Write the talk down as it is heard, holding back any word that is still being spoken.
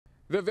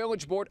The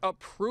village board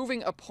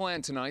approving a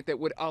plan tonight that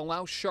would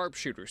allow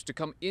sharpshooters to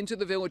come into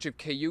the village of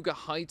Cayuga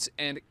Heights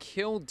and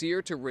kill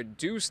deer to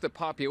reduce the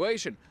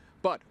population.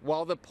 But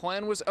while the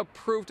plan was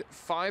approved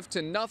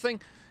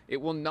 5-0,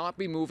 it will not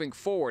be moving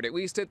forward, at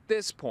least at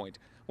this point,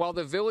 while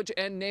the village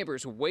and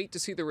neighbors wait to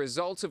see the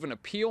results of an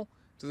appeal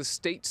to the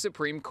state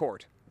Supreme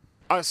Court.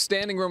 A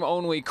standing room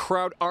only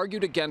crowd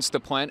argued against the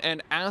plan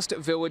and asked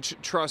village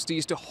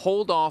trustees to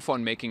hold off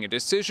on making a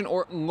decision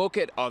or look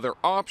at other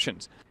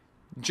options.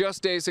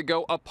 Just days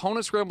ago,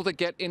 opponents were able to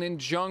get an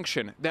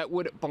injunction that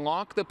would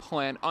block the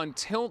plan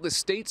until the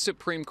state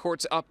Supreme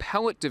Court's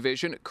appellate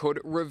division could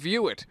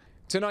review it.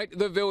 Tonight,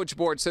 the village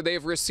board said they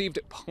have received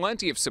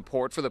plenty of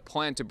support for the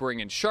plan to bring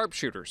in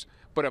sharpshooters,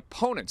 but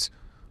opponents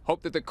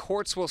hope that the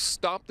courts will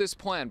stop this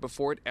plan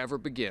before it ever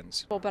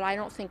begins. Well, but I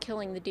don't think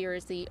killing the deer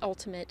is the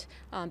ultimate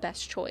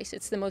best choice.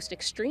 It's the most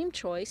extreme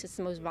choice, it's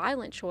the most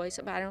violent choice,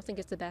 but I don't think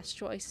it's the best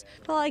choice.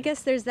 Well, I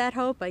guess there's that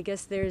hope. I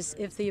guess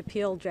if the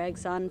appeal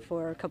drags on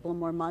for a couple of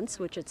more months,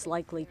 which it's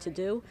likely to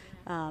do,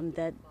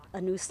 that a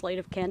new slate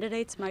of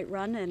candidates might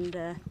run and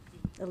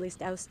at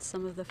least oust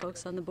some of the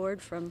folks on the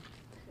board from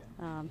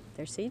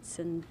their seats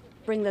and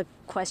bring the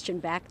question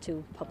back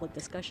to public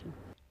discussion.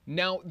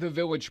 Now the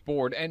village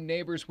board and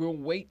neighbors will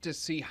wait to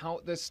see how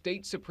the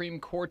state Supreme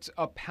Court's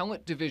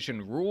appellate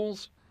division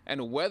rules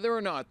and whether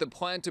or not the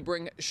plan to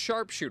bring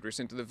sharpshooters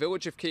into the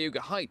village of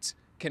Cayuga Heights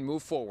can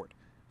move forward.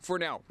 For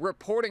now,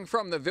 reporting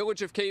from the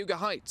village of Cayuga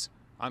Heights,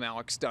 I'm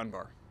Alex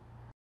Dunbar.